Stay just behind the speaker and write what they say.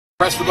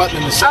Press the button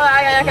in the Oh, center.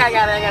 I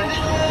got it.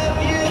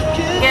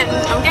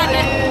 I'm getting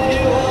it.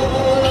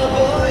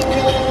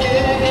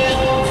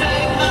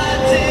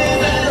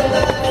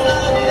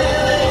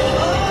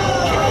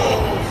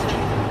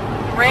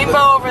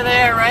 Rainbow over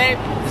there, right?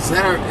 Is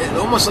that it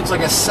almost looks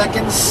like a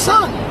second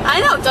sun. I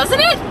know,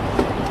 doesn't it?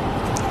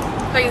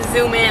 If I can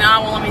zoom in,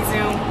 won't let me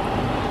zoom.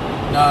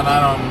 No,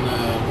 not on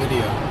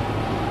video.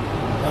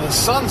 Now the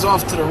sun's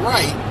off to the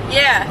right.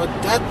 Yeah. But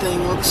that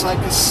thing looks like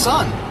a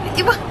sun.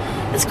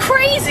 It's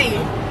crazy.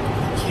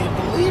 I can't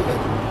believe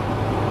it.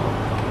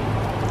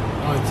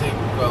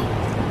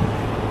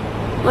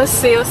 Let's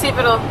see if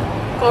it'll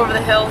go over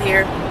the hill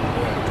here.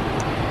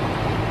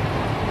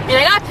 I mean,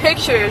 I got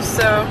pictures,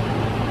 so.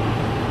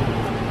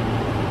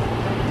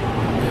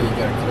 Yeah, you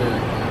gotta clear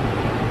it.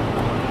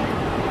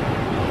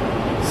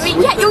 I mean,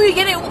 yeah, you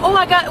get it. Oh,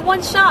 I got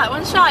one shot.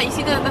 You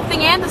see the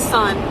thing and the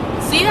sun.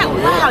 See that? Oh,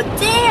 yeah. Wow,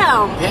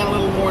 damn. Pan a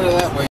little more to that way.